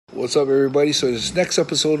What's up, everybody? So, this next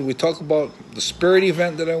episode, we talk about the Spirit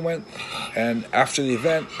event that I went, and after the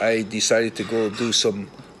event, I decided to go do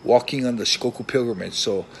some walking on the Shikoku pilgrimage.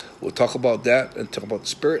 So, we'll talk about that and talk about the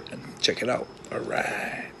Spirit and check it out. All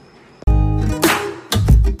right.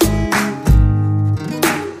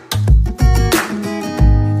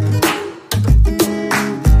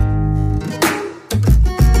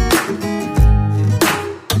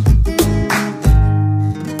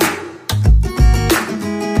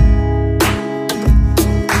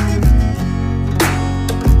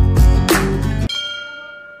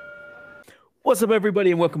 What's up,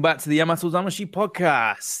 everybody, and welcome back to the Yamato Zamashi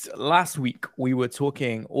podcast. Last week, we were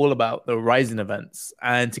talking all about the Rising events,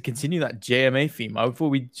 and to continue that JMA theme, I thought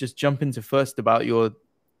we'd just jump into first about your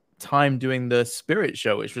time doing the Spirit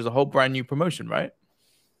show, which was a whole brand new promotion, right?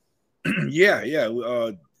 Yeah.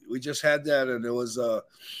 We just had that, and it was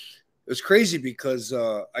crazy because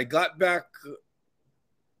I got back.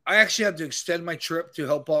 I actually had to extend my trip to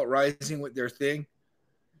help out Rising with their thing,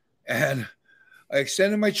 and I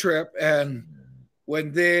extended my trip, and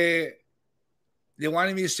when they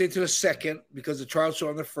wanted me to stay to the second because the trials were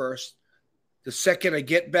on the first. The second, I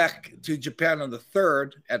get back to Japan on the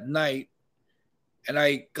third at night, and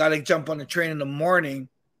I got to jump on the train in the morning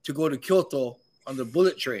to go to Kyoto on the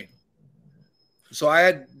bullet train. So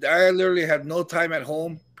I literally had no time at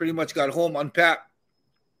home. Pretty much got home, unpacked,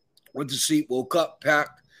 went to sleep, woke up,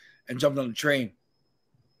 packed, and jumped on the train.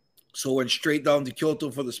 So went straight down to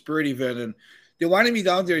Kyoto for the Spirit event, and they wanted me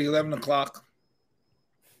down there at 11 o'clock.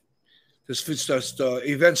 The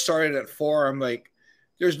event started at 4. I'm like,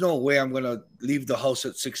 there's no way I'm going to leave the house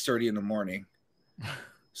at 6:30 in the morning.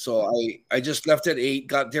 So I just left at 8,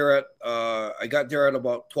 got there at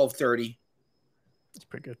about 12:30. That's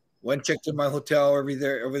pretty good. Went, checked in my hotel over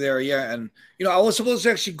there. Yeah. And, I was supposed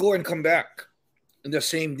to actually go and come back in the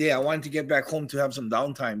same day. I wanted to get back home to have some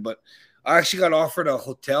downtime, but I actually got offered a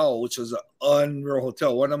hotel, which was an unreal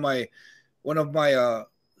hotel. One of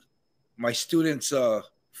my students'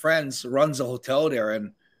 friends runs a hotel there,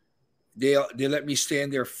 and they let me stay in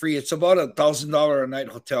there free. It's about $1,000 a night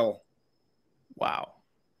hotel. Wow.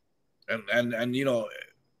 And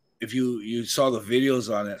if you saw the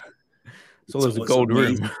videos on it, so there's a gold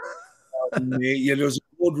room. Yeah, there's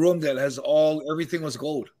a gold room that has everything was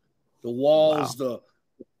gold. The walls, wow.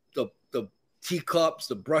 the teacups,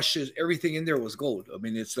 the brushes, everything in there was gold. I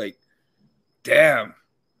mean, it's like, damn.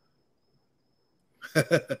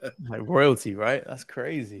 Like royalty, right? That's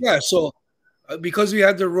crazy. Yeah, so because we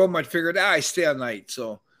had the room, I figured I stay a night.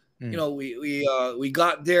 So we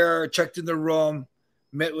got there, checked in the room,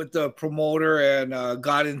 met with the promoter, and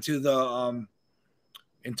got into the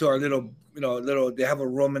into our little they have a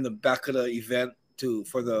room in the back of the event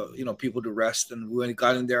for the people to rest, and we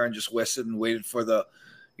got in there and just rested and waited for the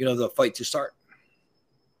the fight to start.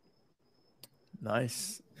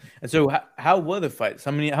 Nice. And so how were the fights?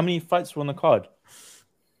 How many fights were on the card?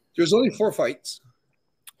 There's only 4 fights.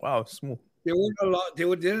 Wow, small. There weren't a lot. They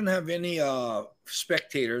didn't have any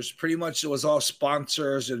spectators. Pretty much it was all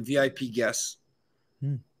sponsors and VIP guests.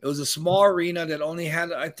 It was a small arena that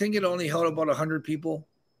I think it only held about 100 people.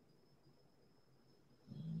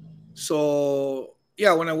 So,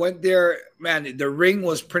 yeah, when I went there, man, the ring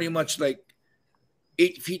was pretty much like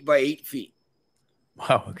 8 feet by 8 feet.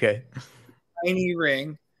 Wow, okay. Tiny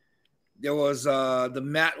ring. There was the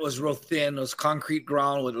mat was real thin. It was concrete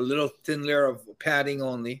ground with a little thin layer of padding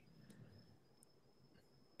only.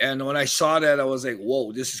 And when I saw that, I was like,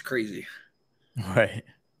 whoa, this is crazy. Right.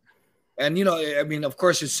 And, I mean, of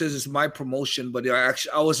course, it says it's my promotion, but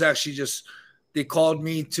I was actually they called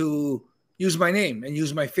me to use my name and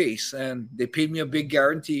use my face. And they paid me a big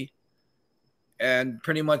guarantee. And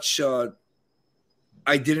pretty much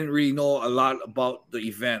I didn't really know a lot about the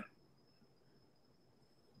event.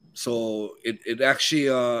 So it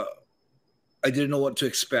actually, I didn't know what to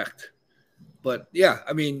expect. But, yeah,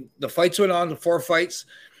 I mean, the fights went on, the 4 fights.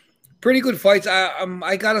 Pretty good fights.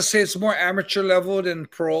 I got to say it's more amateur level than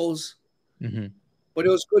pros. Mm-hmm. But it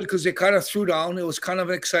was good because they kind of threw down. It was kind of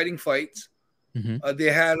an exciting fight. Mm-hmm.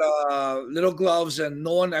 They had little gloves, and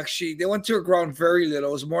no one actually – they went to the ground very little.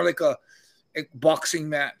 It was more like a boxing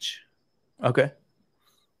match. Okay.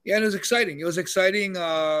 Yeah, and it was exciting.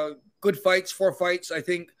 Good fights, 4 fights. I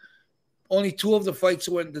think only 2 of the fights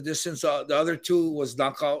went the distance. The other 2 was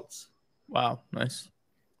knockouts. Wow, nice.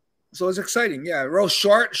 So it was exciting. Yeah, real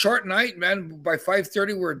short night, man. By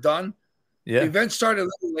 5:30, we were done. Yeah. The event started a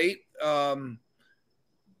little late. And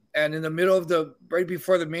in the middle right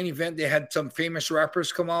before the main event, they had some famous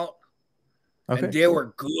rappers come out. Okay. And they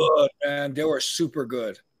were good, man. They were super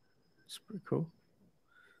good. It's pretty cool.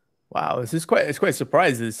 Wow, it's quite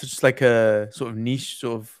surprising. It's just like a sort of niche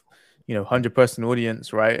sort of 100-person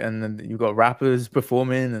audience, right? And then you've got rappers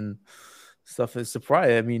performing and stuff. It's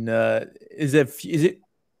surprising. I mean, is it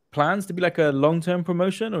plans to be like a long-term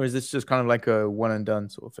promotion, or is this just kind of like a one and done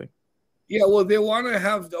sort of thing? Yeah, well, they want to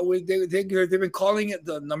have they've been calling it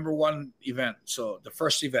the number one event, so the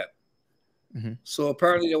first event. Mm-hmm. So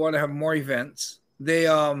apparently they want to have more events. They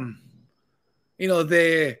want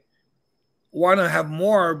to have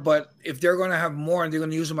more, but if they're going to have more and they're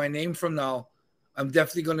going to use my name from now, I'm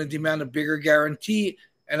definitely going to demand a bigger guarantee,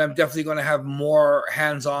 and I'm definitely going to have more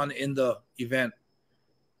hands-on in the event.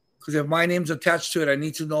 Because if my name's attached to it, I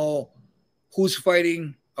need to know who's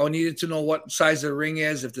fighting. I needed to know what size the ring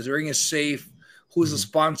is, if the ring is safe, who's the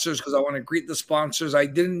sponsors, because I want to greet the sponsors. I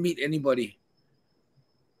didn't meet anybody.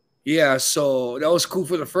 Yeah, so that was cool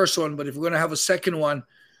for the first one, but if we're going to have a second one,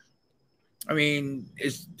 I mean,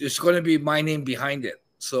 it's going to be my name behind it.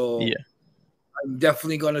 So yeah, I'm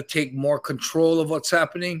definitely going to take more control of what's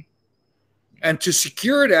happening. And to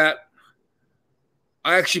secure that,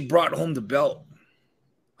 I actually brought home the belt.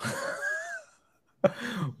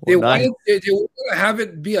 They wanted to have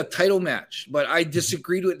it be a title match, but I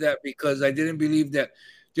disagreed with that because I didn't believe that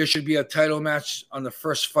there should be a title match on the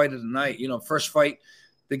first fight of the night. First fight,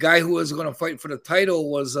 the guy who was going to fight for the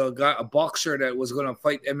title was a boxer that was going to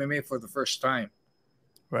fight MMA for the first time.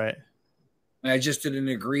 Right. And I just didn't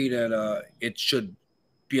agree that it should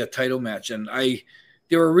be a title match. And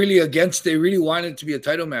they were really against. They really wanted it to be a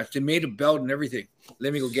title match. They made a belt and everything.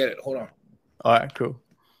 Let me go get it. Hold on. All right, cool.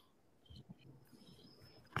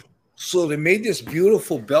 So they made this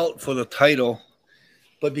beautiful belt for the title,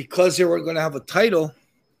 but because they were going to have a title,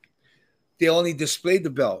 they only displayed the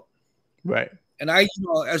belt. Right. And as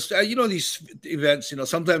these events,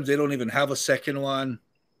 sometimes they don't even have a second one.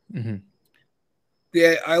 Mm-hmm.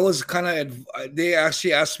 They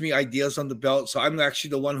actually asked me ideas on the belt, so I'm actually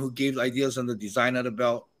the one who gave ideas on the design of the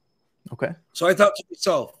belt. Okay. So I thought to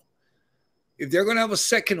myself, if they're going to have a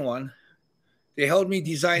second one, they helped me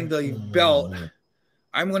design the belt.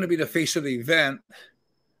 I'm going to be the face of the event.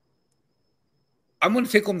 I'm going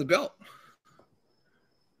to take home the belt.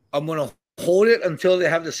 I'm going to hold it until they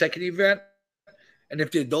have the second event. And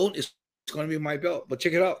if they don't, it's going to be my belt. But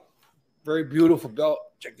check it out. Very beautiful belt.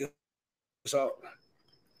 Check this out.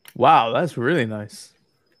 Wow, that's really nice.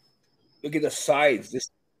 Look at the sides.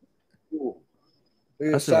 Look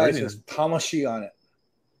at That's the sides. really There's Tamashi on it.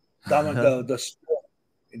 The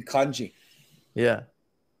in kanji. Yeah.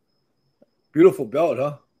 Beautiful belt,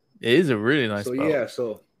 huh? It is a really nice belt. Yeah,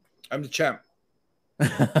 so I'm the champ.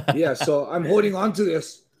 Yeah, so I'm holding on to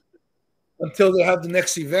this until they have the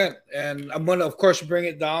next event. And I'm going to, of course, bring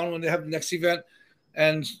it down when they have the next event.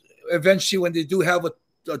 And eventually, when they do have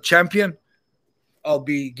a champion, I'll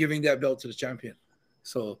be giving that belt to the champion.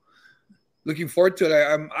 So looking forward to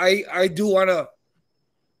it. I do want to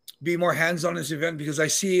be more hands-on in this event because I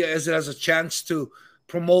see it as a chance to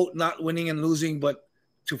promote not winning and losing, but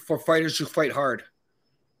for fighters who fight hard.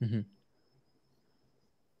 Mm-hmm.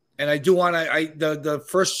 And I do want to.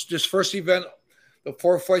 This first event, the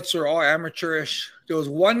 4 fights are all amateurish. There was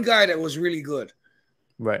one guy that was really good.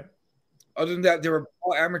 Right. Other than that, they were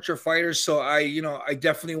all amateur fighters. So I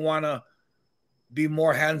definitely want to be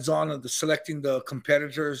more hands-on at selecting the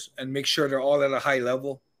competitors and make sure they're all at a high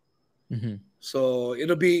level. Mm-hmm. So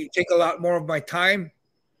it'll take a lot more of my time.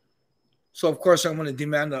 So of course I'm going to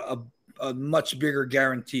demand a much bigger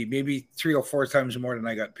guarantee, maybe 3 or 4 times more than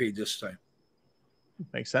I got paid this time.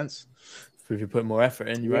 Makes sense. If you put more effort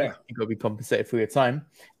in, right? You got to be compensated for your time.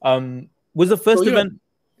 Was the first event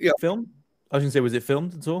filmed? I was going to say, was it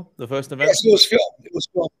filmed at all? The first event? Yes, it was filmed. It was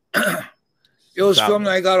filmed. It was filmed.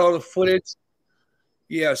 And I got all the footage.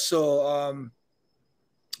 Yeah, so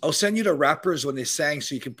I'll send you the rappers when they sang,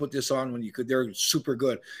 so you can put this on when you could. They're super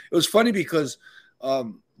good. It was funny because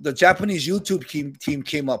the Japanese YouTube team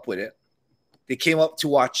came up with it. They came up to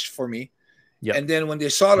watch for me. Yep. And then when they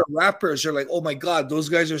saw the rappers, they're like, oh my God, those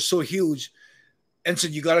guys are so huge. And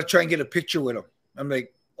said, you got to try and get a picture with them. I'm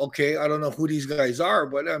like, okay, I don't know who these guys are,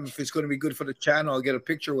 but if it's going to be good for the channel, I'll get a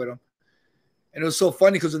picture with them. And it was so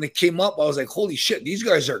funny because when they came up, I was like, holy shit, these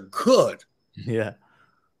guys are good. Yeah.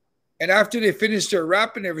 And after they finished their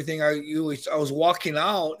rap and everything, I was walking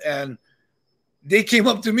out and they came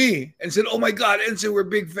up to me and said, oh my God, Ensign, we're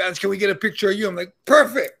big fans. Can we get a picture of you? I'm like,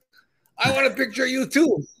 perfect. I want a picture of you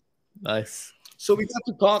too. Nice. So we got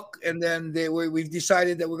to talk, and then we've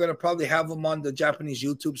decided that we're going to probably have them on the Japanese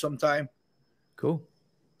YouTube sometime. Cool.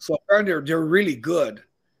 So apparently they're really good,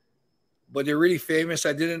 but they're really famous.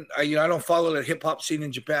 I don't follow the hip hop scene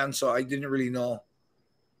in Japan, so I didn't really know.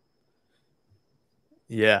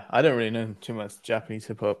 Yeah, I don't really know too much Japanese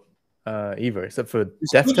hip hop either, except for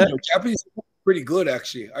Def Tech. Japanese pretty good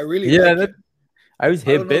actually. I really Yeah, like it. I always I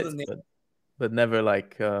hear don't know the bits, name. but never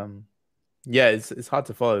like yeah, it's hard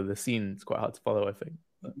to follow. The scene is quite hard to follow, I think.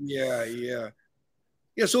 But, Yeah, yeah.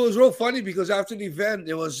 Yeah, so it was real funny because after the event,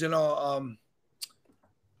 it was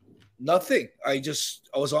nothing. I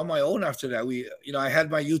was on my own after that. I had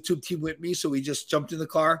my YouTube team with me, so we just jumped in the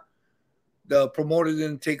car. The promoter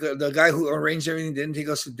didn't the guy who arranged everything didn't take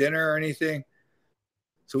us to dinner or anything.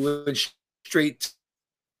 So we went straight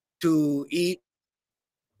to eat.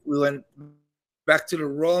 We went back to the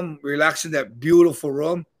room, relaxed in that beautiful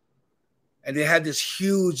room, and they had this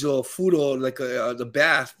huge food like the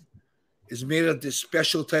bath is made of this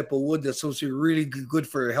special type of wood that's supposed to be really good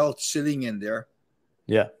for your health. Sitting in there,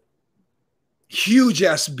 yeah. huge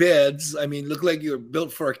ass beds. I mean, look like you're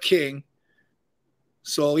built for a king.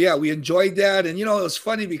 So yeah, we enjoyed that, and it was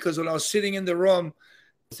funny because when I was sitting in the room,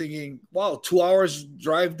 thinking, "Wow, 2 hours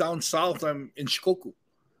drive down south, I'm in Shikoku."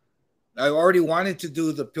 I already wanted to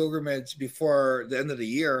do the pilgrimage before the end of the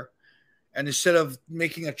year, and instead of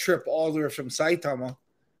making a trip all the way from Saitama,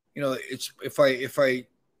 it's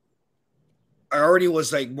I already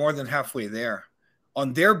was like more than halfway there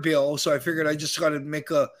on their bill, so I figured I just got to make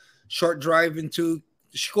a short drive into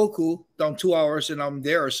Shikoku down 2 hours, and I'm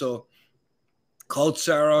there. So called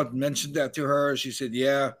Sarah, mentioned that to her. She said,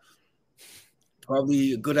 "Yeah,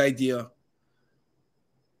 probably a good idea."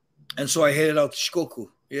 And so I headed out to Shikoku.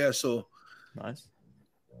 Yeah, so Nice.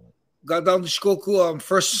 got down to Shikoku.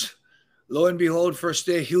 First, lo and behold, first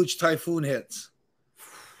day, huge typhoon hits.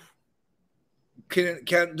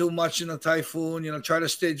 Can't do much in a typhoon. Try to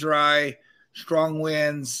stay dry. Strong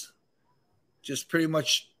winds. Just pretty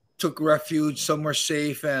much took refuge somewhere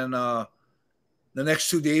safe. And the next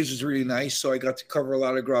 2 days was really nice. So I got to cover a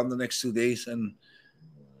lot of ground the next 2 days and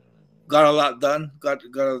got a lot done.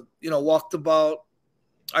 Walked about,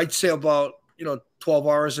 I'd say about 12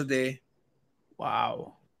 hours a day.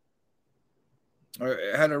 Wow. I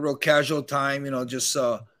had a real casual time. Just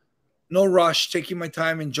no rush, taking my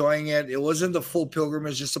time, enjoying it. It wasn't the full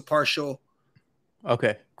pilgrimage, just a partial.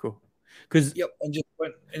 Okay, cool. Because Yep, and just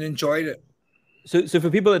went and enjoyed it. so for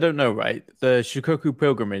people that don't know, right, the Shikoku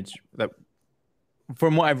pilgrimage, that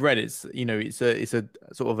from what I've read, it's a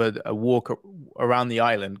sort of a walk around the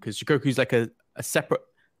island because Shikoku is like a separate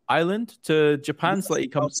island to Japan. So Yes, like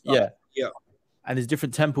it comes, outside. yeah, Yeah. and there's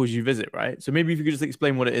different temples you visit, right? So maybe if you could just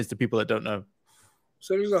explain what it is to people that don't know.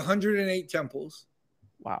 So there's 108 temples,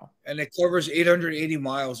 Wow, and it covers 880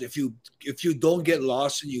 miles. If you don't get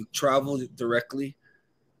lost and you travel directly,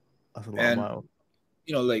 that's a lot of and miles.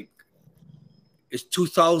 like it's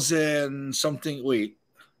 2,000 something. Wait,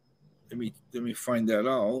 let me find that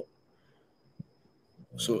out.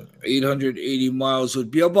 So 880 miles would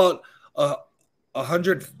be about uh,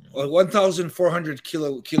 1,400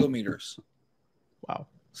 kilometers. Wow.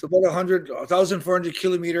 So about 1,400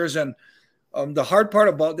 kilometers, and the hard part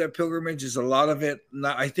about that pilgrimage is a lot of it.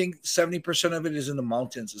 I think 70% of it is in the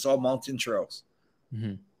mountains. It's all mountain trails.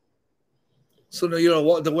 Mm-hmm. So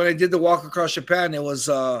when I did the walk across Japan, it was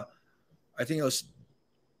I think it was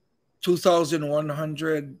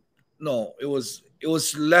 2,100. No, it was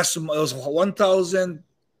less. It was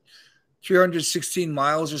 1,316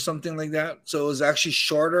 miles or something like that. So it was actually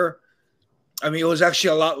shorter. I mean, it was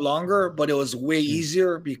actually a lot longer, but it was way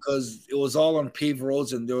easier because it was all on paved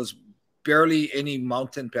roads and there was barely any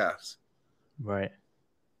mountain paths. Right.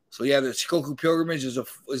 So yeah, the Shikoku pilgrimage is a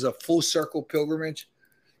full circle pilgrimage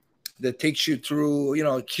that takes you through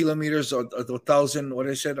kilometers or 1,000. What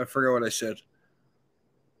I said, I forgot what I said.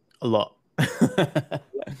 A lot.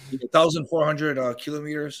 1,400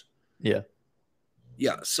 kilometers. Yeah.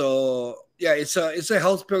 Yeah. So yeah, it's a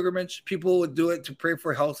health pilgrimage. People would do it to pray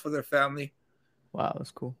for health for their family. Wow,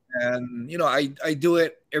 that's cool. And I do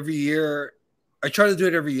it every year. I try to do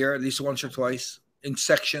it every year, at least once or twice in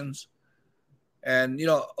sections. And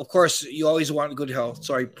of course, you always want good health,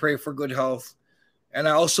 so I pray for good health. And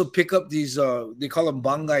I also pick up these they call them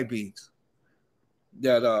bangai beads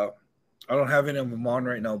that I don't have any of them on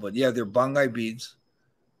right now, but yeah, they're bangai beads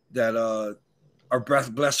that are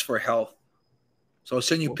blessed for health. So I'll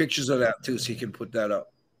send you Cool. pictures of that too, so you can put that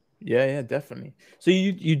up. Yeah, yeah, definitely. So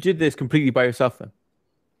you did this completely by yourself then?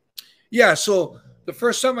 Yeah. So the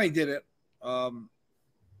first time I did it,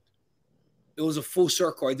 it was a full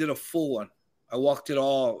circle. I did a full one. I walked it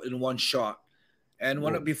all in one shot. And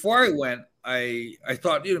Whoa. before I went, I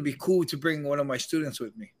thought it'd be cool to bring one of my students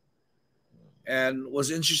with me. And it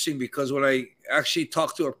was interesting because when I actually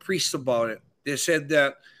talked to a priest about it, they said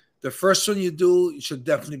that the first one you do, you should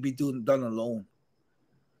definitely be done alone.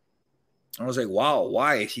 I was like, wow,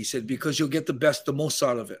 why? He said, because you'll get the most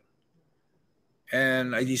out of it.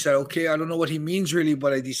 And I decided, okay, I don't know what he means really,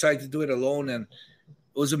 but I decided to do it alone, and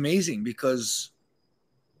it was amazing because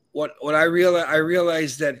what I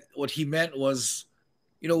realized that what he meant was,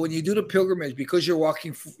 when you do the pilgrimage, because you're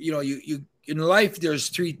walking, you in life there's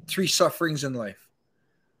three sufferings in life.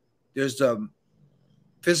 There's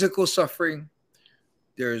physical suffering,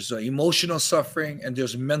 there's emotional suffering, and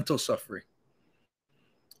there's mental suffering.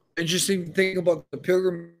 The interesting thing about the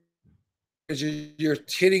pilgrimage is you're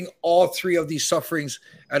hitting all three of these sufferings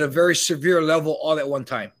at a very severe level all at one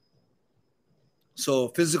time. So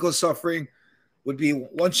physical suffering would be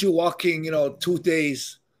once you're walking, 2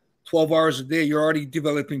 days, 12 hours a day, you're already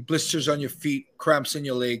developing blisters on your feet, cramps in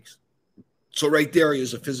your legs. So right there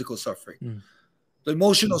is a physical suffering. The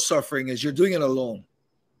emotional suffering is you're doing it alone.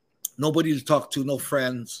 Nobody to talk to, no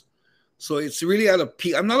friends. So it's really at a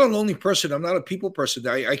peak. I'm not a lonely person. I'm not a people person.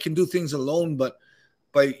 I can do things alone, but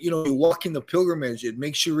by you walking the pilgrimage, it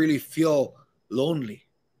makes you really feel lonely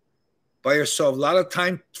by yourself. A lot of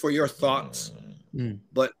time for your thoughts,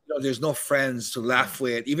 but there's no friends to laugh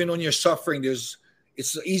with. Even when you're suffering,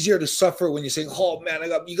 it's easier to suffer when you're saying, "Oh man,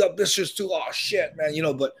 you got blisters too. Oh shit, man,"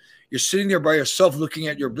 But you're sitting there by yourself, looking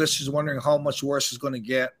at your blisters, wondering how much worse it's going to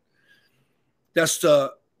get. That's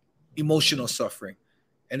the emotional suffering.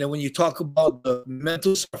 And then when you talk about the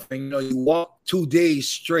mental suffering, you walk 2 days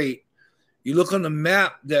straight. You look on the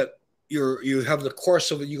map that you have the course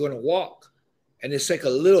of it you're going to walk, and it's like a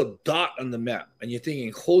little dot on the map, and you're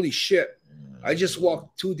thinking, "Holy shit! I just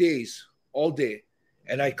walked 2 days all day,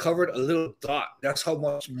 and I covered a little dot. That's how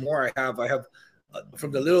much more I have. I have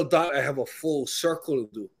from the little dot, I have a full circle to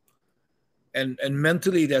do." And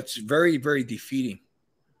mentally, that's very, very defeating.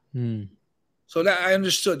 So that I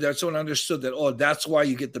understood. That's when I understood that. Oh, that's why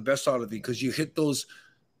you get the best out of it, because you hit those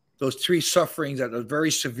three sufferings at a very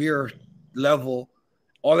severe level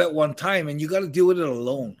all at one time, and you got to deal with it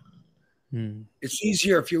alone. It's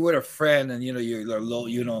easier if you're with a friend and you're low.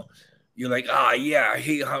 You're like, yeah, I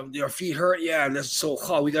hate how your feet hurt. Yeah, that's so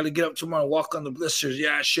hot. We got to get up tomorrow, walk on the blisters.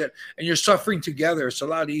 Yeah, shit. And you're suffering together. It's a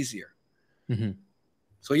lot easier.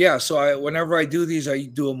 So yeah, whenever I do these, I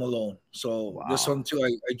do them alone. So this one too,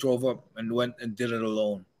 I drove up and went and did it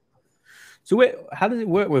alone. So how does it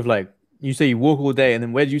work with, like, you say you walk all day, and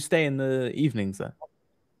then where do you stay in the evenings then?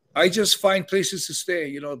 I just find places to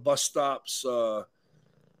stay, bus stops,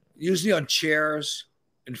 usually on chairs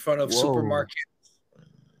in front of supermarkets.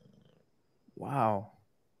 Wow.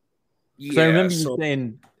 Yeah. I remember you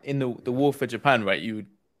saying in the War for Japan, right? You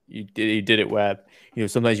did it where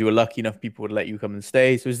sometimes you were lucky enough people would let you come and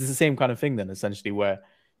stay. So is this the same kind of thing then, essentially, where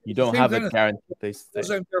you don't have a guaranteed place to stay?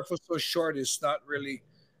 Because I'm there for so short, it's not really.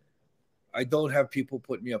 I don't have people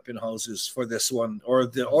put me up in houses for this one, or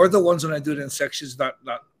the ones when I do it in sections.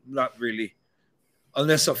 Not really,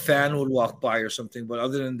 unless a fan would walk by or something. But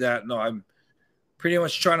other than that, no. I'm pretty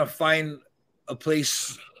much trying to find a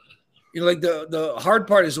place. Like the hard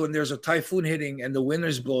part is when there's a typhoon hitting and the wind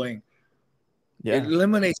is blowing. Yeah. It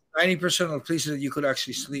eliminates 90% of the places that you could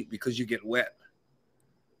actually sleep because you get wet.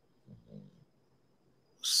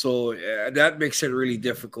 So that makes it really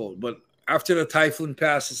difficult. But after the typhoon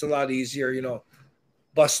passes, it's a lot easier.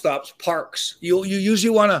 Bus stops, parks. You usually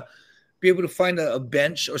want to be able to find a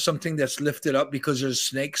bench or something that's lifted up, because there's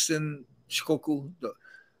snakes in Shikoku.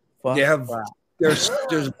 They have there's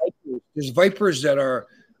vipers that are,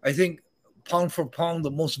 I think, pound for pound,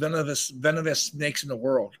 the most venomous snakes in the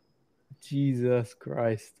world. Jesus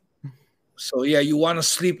Christ. So yeah, you want to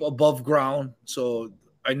sleep above ground. So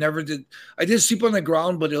I never did. I did sleep on the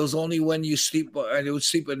ground, but it was only when you sleep. I would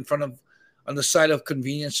sleep on the side of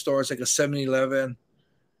convenience stores, like a 7-Eleven.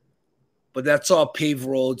 But that's all paved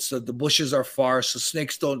roads. So the bushes are far, so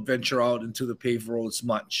snakes don't venture out into the paved roads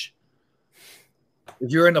much.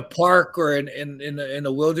 If you're in a park or in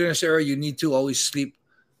a wilderness area, you need to always sleep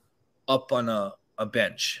up on a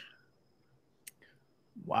bench.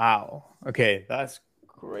 Wow. Okay, that's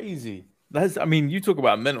crazy. You talk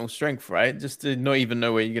about mental strength, right? Just to not even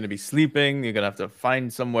know where you're going to be sleeping. You're going to have to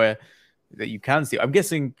find somewhere that you can sleep. I'm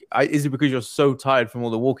guessing, is it because you're so tired from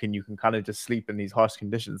all the walking, you can kind of just sleep in these harsh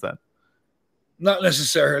conditions then? Not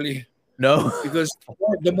necessarily. No? Because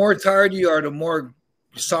the more tired you are, the more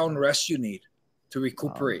sound rest you need to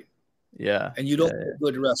recuperate. Yeah. And you don't get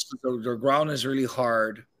good rest because the ground is really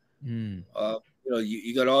hard. You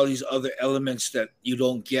got all these other elements that you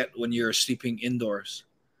don't get when you're sleeping indoors.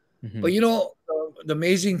 But the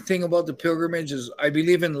amazing thing about the pilgrimage is, I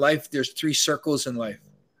believe in life, there's 3 circles in life.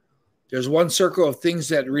 There's one circle of things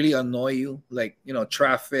that really annoy you, like,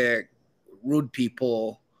 traffic, rude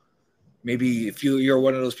people. Maybe if you're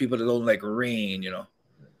one of those people that don't like rain,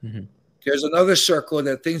 There's another circle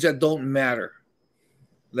that things that don't matter.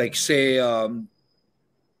 Like, say,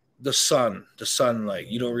 the sunlight.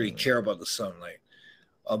 You don't really care about the sunlight.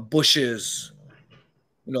 Bushes,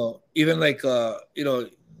 even like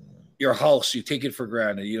your house, you take it for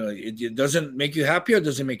granted. It doesn't make you happy or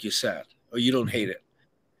doesn't make you sad, or you don't hate it.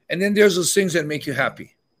 And then there's those things that make you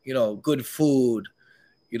happy. Good food,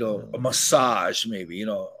 a massage, maybe.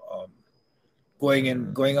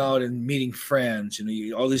 Going out and meeting friends.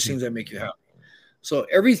 All these things that make you happy. So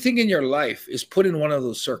everything in your life is put in one of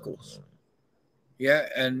those circles. Yeah,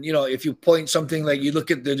 and if you point something, like you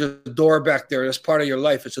look at the door back there, that's part of your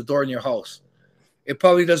life. It's a door in your house. It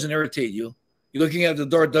probably doesn't irritate you. You're looking at the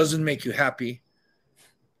door, doesn't make you happy.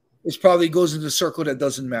 It probably goes into a circle that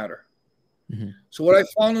doesn't matter. Mm-hmm. So what I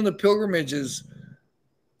found on the pilgrimage is,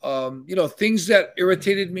 things that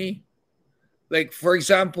irritated me. Like, for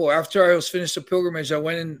example, after I was finished the pilgrimage, I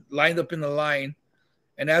went and lined up in the line.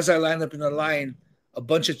 And as I lined up in the line, a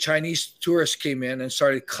bunch of Chinese tourists came in and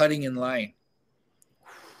started cutting in line.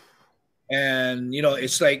 And,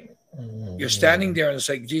 it's like you're standing there and it's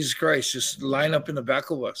like, Jesus Christ, just line up in the back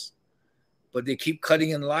of us. But they keep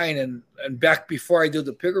cutting in line. And back before I did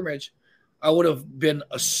the pilgrimage, I would have been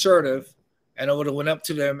assertive and I would have went up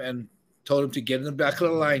to them and told them to get in the back of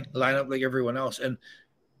the line up like everyone else. And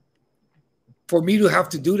for me to have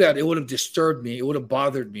to do that, it would have disturbed me. It would have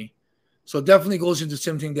bothered me. So it definitely goes into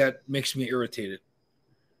something that makes me irritated.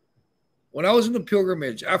 When I was in the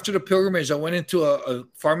pilgrimage, after the pilgrimage, I went into a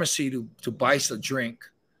pharmacy to buy a drink.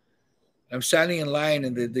 I'm standing in line,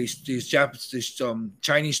 and these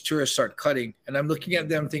Chinese tourists start cutting, and I'm looking at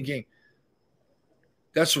them thinking,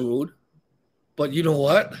 that's rude. But you know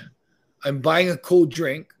what? I'm buying a cold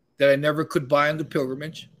drink that I never could buy on the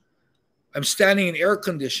pilgrimage. I'm standing in air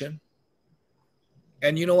condition.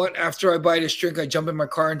 And you know what? After I buy this drink, I jump in my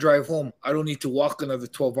car and drive home. I don't need to walk another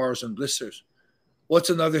 12 hours in blisters. What's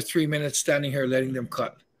another 3 minutes standing here letting them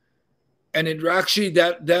cut? And it actually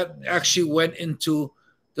that actually went into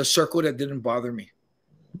the circle that didn't bother me.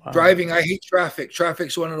 Wow. Driving, I hate traffic.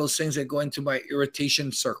 Traffic's one of those things that go into my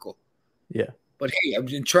irritation circle. Yeah. But hey, I'm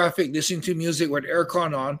in traffic, listening to music with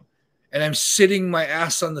aircon on, and I'm sitting my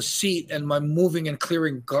ass on the seat and I'm moving and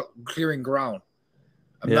clearing ground.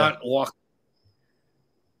 I'm not walking.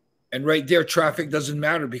 And right there, traffic doesn't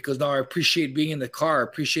matter because now I appreciate being in the car. I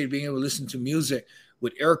appreciate being able to listen to music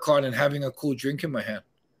with aircon and having a cool drink in my hand.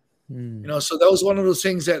 So that was one of those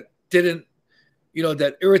things that didn't,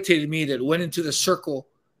 that irritated me, that went into the circle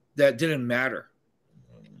that didn't matter.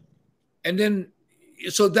 And then,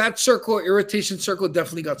 so that irritation circle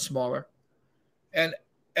definitely got smaller. And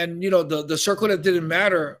the circle that didn't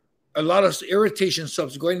matter, a lot of irritation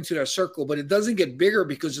stuff's going into that circle, but it doesn't get bigger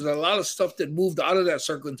because there's a lot of stuff that moved out of that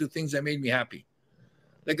circle into things that made me happy.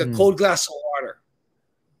 Like a cold glass of water.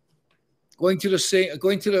 Going to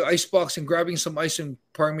the ice box and grabbing some ice and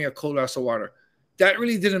pouring me a cold glass of water. That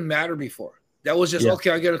really didn't matter before. That was just,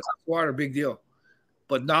 okay, I get a glass of water, big deal.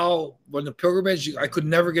 But now, when the pilgrimage, I could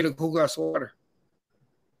never get a cold glass of water.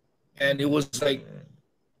 And it was like,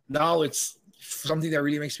 now it's something that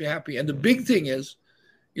really makes me happy. And the big thing is,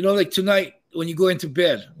 like tonight, when you go into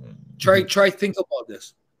bed, try think about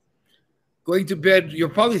this. Going to bed, you're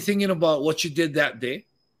probably thinking about what you did that day.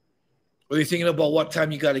 Or you're thinking about what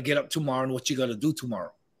time you got to get up tomorrow and what you got to do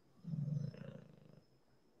tomorrow.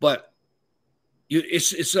 But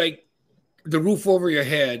it's like the roof over your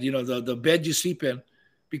head, the bed you sleep in.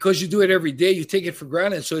 Because you do it every day, you take it for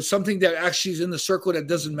granted. So it's something that actually is in the circle that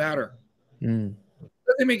doesn't matter. It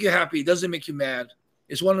doesn't make you happy. It doesn't make you mad.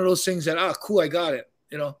 It's one of those things that, cool, I got it,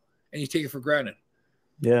 and you take it for granted.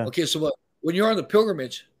 Yeah. Okay, so when you're on the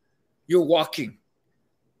pilgrimage, you're walking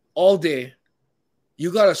all day. You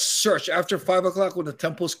got to search. After 5 o'clock when the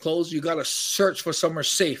temple's closed, you got to search for somewhere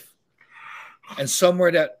safe and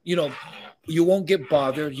somewhere that, you won't get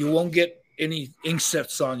bothered. You won't get any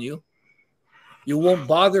insects on you. You won't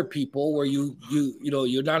bother people where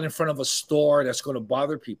you're not in front of a store that's going to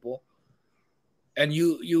bother people. And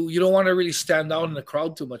you don't want to really stand out in the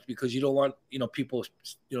crowd too much because you don't want, people,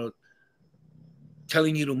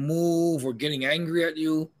 telling you to move or getting angry at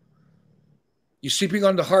you. You're sleeping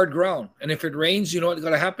on the hard ground. And if it rains, you know what's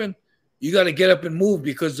going to happen? You got to get up and move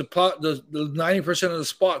because the 90% of the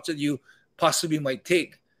spots that you possibly might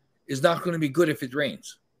take is not going to be good if it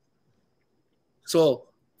rains. So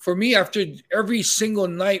for me, after every single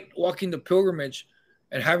night walking the pilgrimage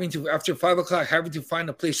and after 5 o'clock, having to find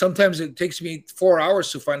a place, sometimes it takes me 4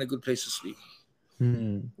 hours to find a good place to sleep.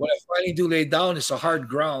 When I finally do lay down, it's a hard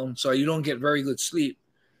ground, so you don't get very good sleep.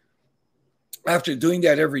 After doing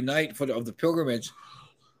that every night of the pilgrimage,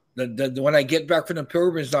 when I get back from the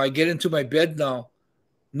pilgrimage, now I get into my bed now,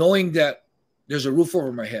 knowing that there's a roof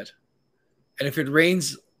over my head. And if it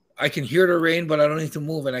rains, I can hear the rain, but I don't need to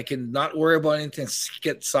move, and I can not worry about anything,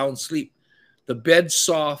 get sound sleep. The bed's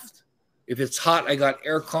soft. If it's hot, I got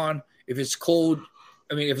aircon. If it's cold,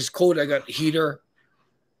 if it's cold, I got heater.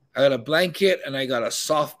 I got a blanket, and I got a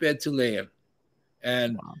soft bed to lay in.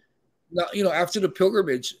 And Wow. now, after the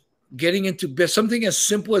pilgrimage, getting into bed, something as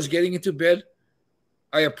simple as getting into bed,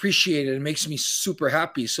 I appreciate it. It makes me super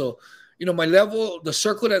happy. So, my level, the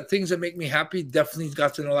circle of things that make me happy definitely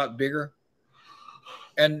gotten a lot bigger.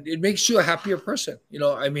 And it makes you a happier person.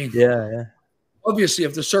 Yeah. Obviously,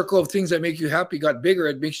 if the circle of things that make you happy got bigger,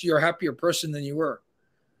 it makes you a happier person than you were.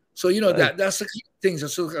 So, That that's the kind of things.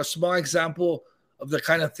 That's a small example of the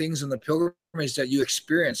kind of things in the pilgrimage that you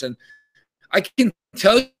experience. And I can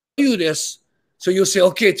tell you this, so you'll say,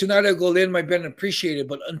 okay, tonight I'll go lay in my bed and appreciate it.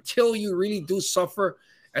 But until you really do suffer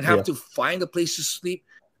and have yeah. to find a place to sleep,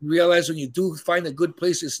 realize when you do find a good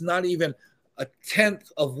place, it's not even a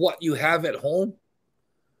tenth of what you have at home.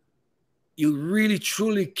 You really,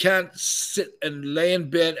 truly can't sit and lay in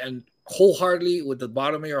bed and wholeheartedly, with the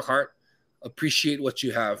bottom of your heart, appreciate what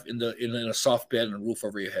you have in a soft bed and a roof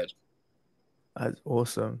over your head. That's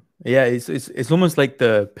awesome. Yeah, it's almost like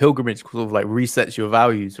the pilgrimage sort of like resets your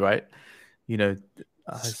values, right? You know,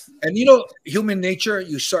 And human nature,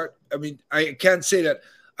 you start. I can't say that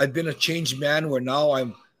I've been a changed man where now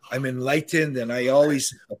I'm enlightened and I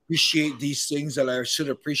always appreciate these things that I should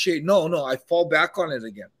appreciate. No, I fall back on it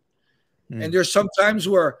again. And there's some times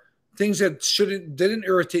where things that didn't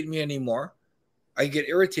irritate me anymore, I get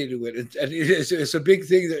irritated with it. And it's a big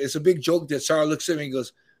thing. It's a big joke that Sarah looks at me and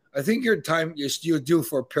goes, I think your time you're due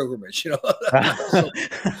for a pilgrimage, So,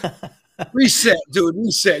 reset, dude,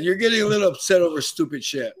 reset. You're getting a little upset over stupid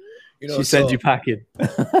shit. She sends you packing.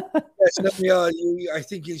 I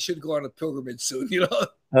think you should go on a pilgrimage soon,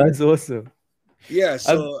 That's awesome. Yeah,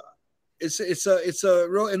 so it's a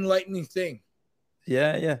real enlightening thing.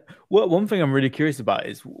 Yeah. Well, one thing I'm really curious about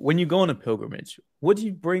is when you go on a pilgrimage, what do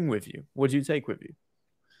you bring with you? What do you take with you?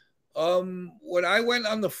 When I went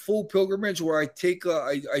on the full pilgrimage, where I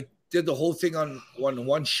did the whole thing on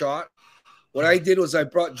one shot. What I did was I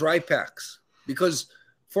brought dry packs, because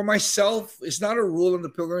for myself, it's not a rule in the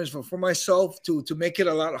pilgrimage, but for myself to make it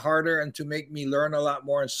a lot harder and to make me learn a lot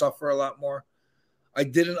more and suffer a lot more, I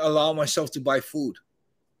didn't allow myself to buy food.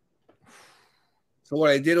 So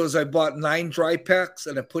what I did was I bought 9 dry packs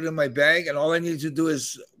and I put it in my bag, and all I needed to do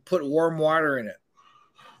is put warm water in it.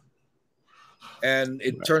 And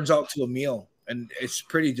it turns out to a meal, and it's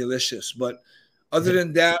pretty delicious. But other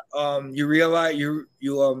than that, you realize you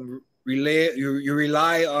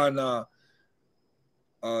rely on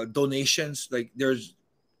donations. Like, there's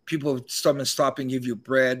people stop and give you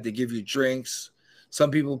bread, they give you drinks. Some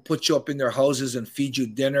people put you up in their houses and feed you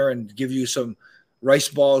dinner and give you some rice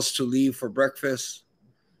balls to leave for breakfast.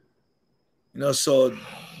 So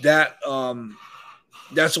that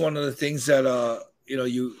that's one of the things that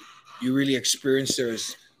you really experience there,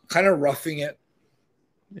 is kind of roughing it.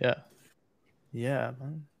 Yeah,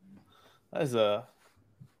 man. That is a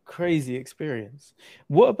crazy experience.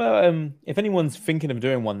 What about if anyone's thinking of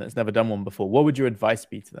doing one that's never done one before, what would your advice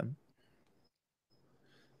be to them?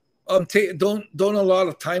 Don't allow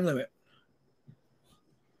a time limit,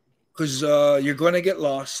 because you're going to get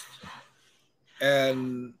lost.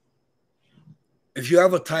 And if you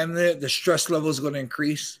have a time limit, the stress level is going to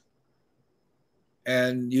increase,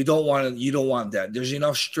 and you don't want that. There's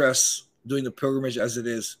enough stress doing the pilgrimage as it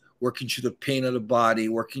is, working through the pain of the body,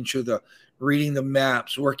 working through reading the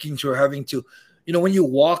maps, working through having to, when you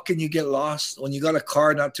walk and you get lost, when you got a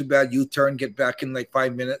car, not too bad, U-turn, get back in like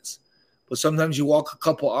 5 minutes. But sometimes you walk a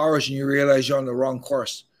couple hours and you realize you're on the wrong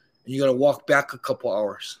course, and you got to walk back a couple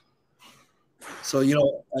hours. So,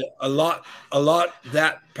 a lot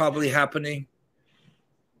that probably happening,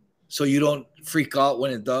 so you don't freak out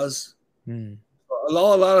when it does.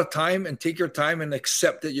 Allow a lot of time and take your time and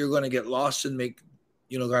accept that you're going to get lost and going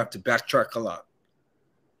to have to backtrack a lot.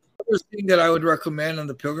 The other thing that I would recommend on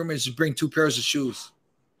the pilgrimage is bring 2 pairs of shoes,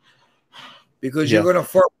 because you're going to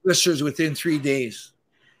form blisters within 3 days.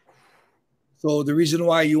 So the reason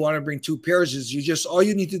why you want to bring 2 pairs is all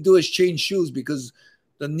you need to do is change shoes, because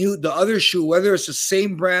the other shoe, whether it's the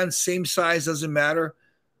same brand, same size, doesn't matter.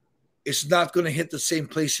 It's not going to hit the same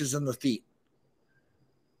places in the feet.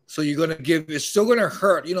 So it's still going to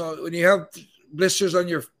hurt. When you have blisters on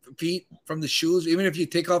your feet from the shoes, even if you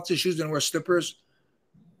take off the shoes and wear slippers,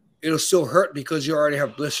 it'll still hurt because you already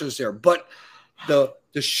have blisters there. But the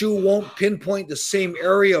shoe won't pinpoint the same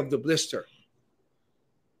area of the blister.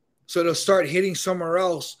 So it'll start hitting somewhere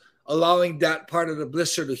else, allowing that part of the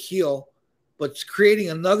blister to heal, but it's creating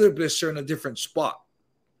another blister in a different spot.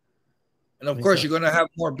 And of Makes course, sense. you're going to have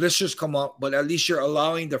more blisters come up, but at least you're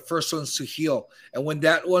allowing the first ones to heal. And when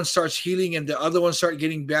that one starts healing and the other ones start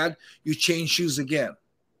getting bad, you change shoes again.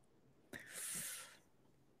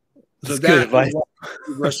 That's So good that advice. is what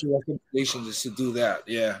universal recommendations is to do that.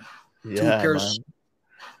 Yeah. Two Yeah, pairs. man.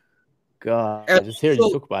 God, And just hearing you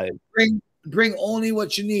also talk about it. bring only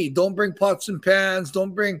what you need. Don't bring pots and pans.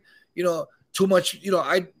 Don't bring, too much.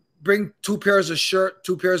 I bring 2 pairs of shirt,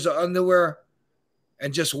 2 pairs of underwear,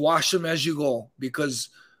 and just wash them as you go, because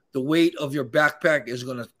the weight of your backpack is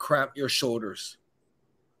going to cramp your shoulders.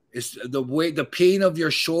 It's the pain of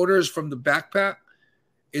your shoulders from the backpack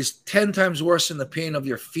is 10 times worse than the pain of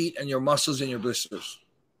your feet and your muscles and your blisters.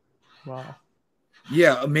 Wow.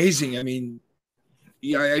 Yeah, amazing. I mean,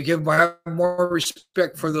 yeah, I have more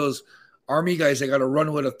respect for those army guys that got to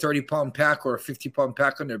run with a 30-pound pack or a 50-pound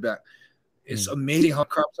pack on their back. It's amazing how it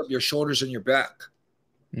cramps up your shoulders and your back.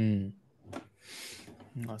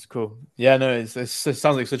 That's cool. Yeah, no, it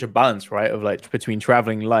sounds like such a balance, right? Of like between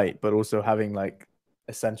traveling light, but also having like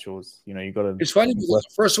essentials. You got to. It's funny because the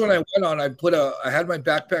first one I went on, I had my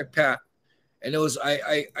backpack packed, and it was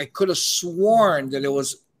I could have sworn that it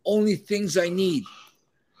was only things I need.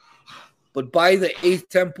 But by the 8th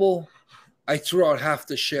temple, I threw out half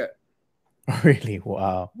the shit. Really?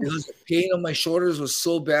 Wow. Because the pain on my shoulders was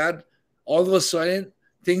so bad. All of a sudden,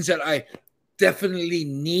 things that I definitely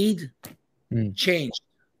need changed.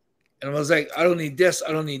 And I was like, I don't need this,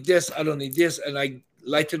 I don't need this, I don't need this. And I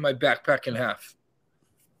lightened my backpack in half.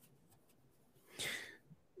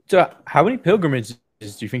 So how many pilgrimages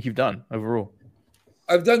do you think you've done overall?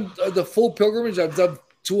 I've done the full pilgrimage. I've done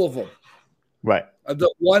 2 of them. Right. I've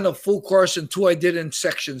done 1 a full course and 2 I did in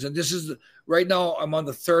sections. And this is right now I'm on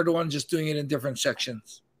the 3rd one, just doing it in different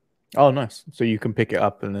sections. Oh, nice. So you can pick it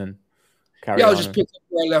up and then carry on. I'll just pick up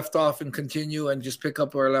where I left off and continue and just pick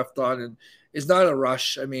up where I left on. And it's not a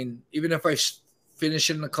rush. I mean, even if I finish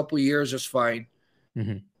it in a couple of years, it's fine.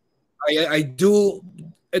 I do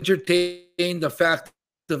entertain the fact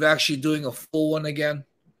of actually doing a full one again.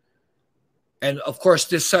 And of course,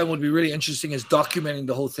 this time would be really interesting is documenting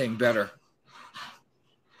the whole thing better.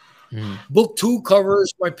 Book 2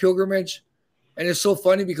 covers my pilgrimage. And it's so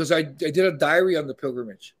funny because I did a diary on the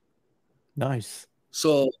pilgrimage. Nice.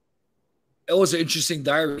 So it was an interesting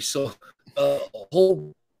diary. So a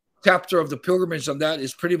whole chapter of the pilgrimage on that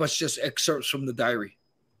is pretty much just excerpts from the diary.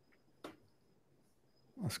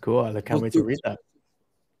 That's cool. I can't wait to read that.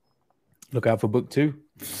 Look out for book 2.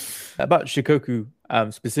 About Shikoku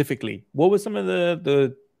specifically, what were some of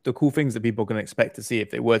the cool things that people can expect to see if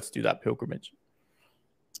they were to do that pilgrimage?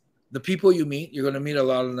 The people you meet, you're going to meet a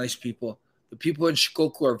lot of nice people. The people in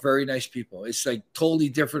Shikoku are very nice people. It's like totally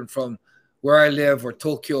different from where I live or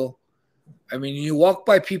Tokyo. I mean, you walk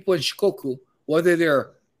by people in Shikoku, whether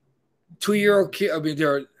they're 2-year-old kids,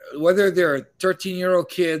 whether they're 13-year-old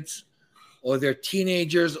kids or they're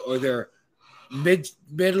teenagers or they're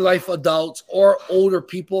midlife adults or older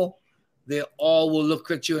people, they all will look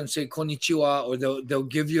at you and say konnichiwa, or they'll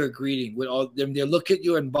give you a greeting. With all them, they look at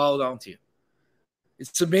you and bow down to you.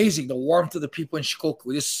 It's amazing the warmth of the people in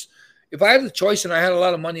Shikoku. If I had the choice and I had a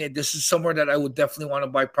lot of money, this is somewhere that I would definitely want to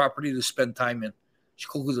buy property to spend time in.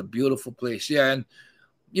 Shikoku is a beautiful place. Yeah, and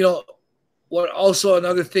what also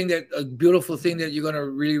another thing a beautiful thing that you're gonna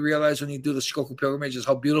really realize when you do the Shikoku pilgrimage is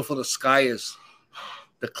how beautiful the sky is.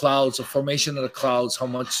 The clouds, the formation of the clouds, how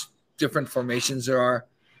much different formations there are.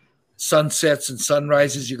 Sunsets and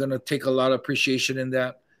sunrises, you're gonna take a lot of appreciation in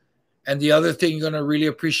that. And the other thing you're gonna really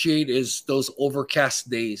appreciate is those overcast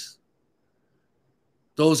days.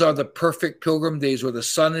 Those are the perfect pilgrim days where the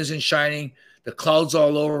sun isn't shining, the clouds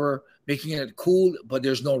all over, making it cool, but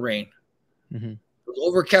there's no rain. Those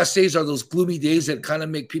overcast days are those gloomy days that kind of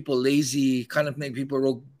make people lazy, kind of make people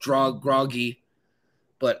real groggy.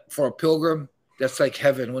 But for a pilgrim, that's like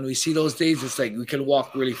heaven. When we see those days, it's like we can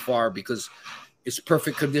walk really far because it's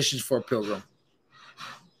perfect conditions for a pilgrim.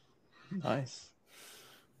 Nice.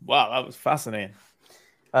 Wow, that was fascinating.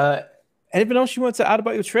 Anything else you want to add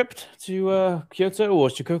about your trip to Kyoto or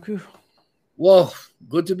Shikoku? Well,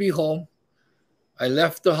 good to be home. I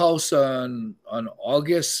left the house on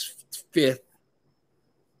August 5th.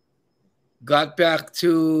 Got back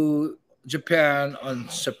to Japan on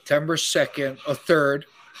September 2nd or 3rd.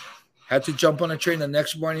 Had to jump on a train the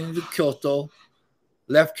next morning to Kyoto.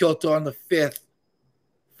 Left Kyoto on the 5th.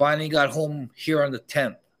 Finally got home here on the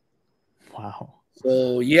 10th. Wow.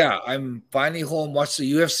 So, yeah, I'm finally home. Watched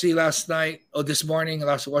the UFC last night. Oh, this morning. I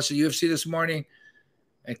watched the UFC this morning.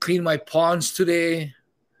 And cleaned my pawns today.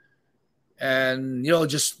 And,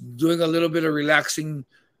 just doing a little bit of relaxing.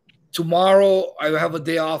 Tomorrow, I have a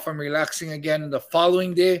day off. I'm relaxing again. The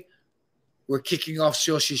following day, we're kicking off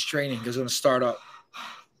Shoshi's training. It's going to start up.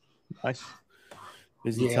 Nice.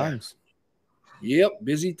 Busy times. Yep,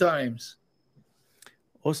 busy times.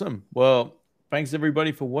 Awesome. Well, thanks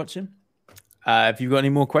everybody for watching. If you've got any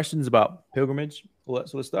more questions about pilgrimage, all that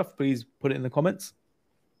sort of stuff, please put it in the comments.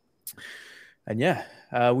 And yeah,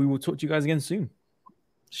 we will talk to you guys again soon.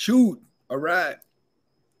 Shoot. All right.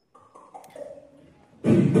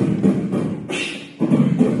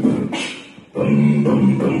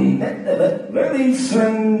 Ladies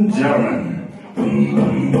and gentlemen,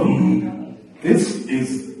 this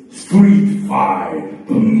is Street Fight.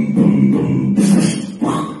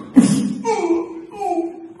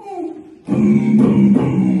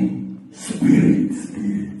 Spirit.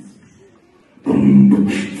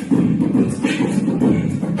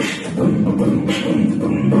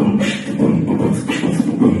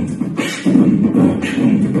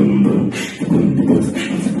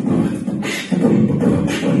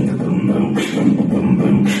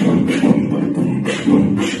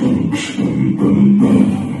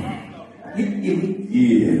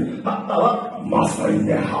 Yeah, Master in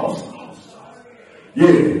the house.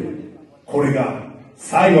 Yeah, これが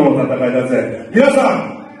最後の戦いだぜ。皆さ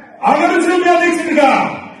ん、上がる準備はできてるか？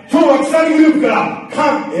今日は鎖グループから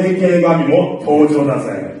各 AK 神も登場だぜ。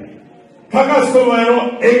高橋智也の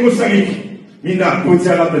援護射撃、みんなぶち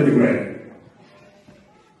上がってってくれ。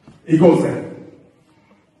行こうぜ。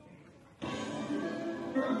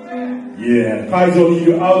Yeah、会場にい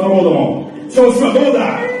るアウトロードも調子はどう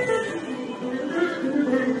だ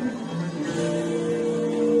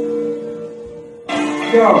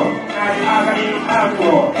？Yo、上がりのアウト、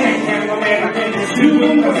偏見の目がけて十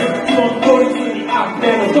分だぜ。もうこいつにあって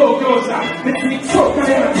の同業者、別にそうか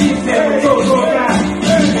ねな人生の想像だ。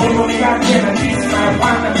俺の苦手な小さなフ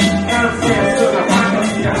ァンタジー、ナンセンスなファンタ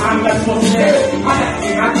ジーな判断もしてる。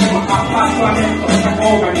話になってもアッパートはネットした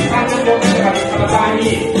方が2、3年後でが体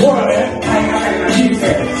に、ほらね、大掛かりな人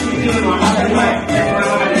生、信じるのは当たり前。手の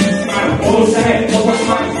中で脅したね、落とし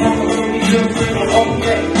まい、本当に純粋に本気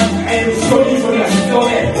で、一人一人が必要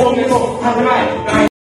で、本音と建前。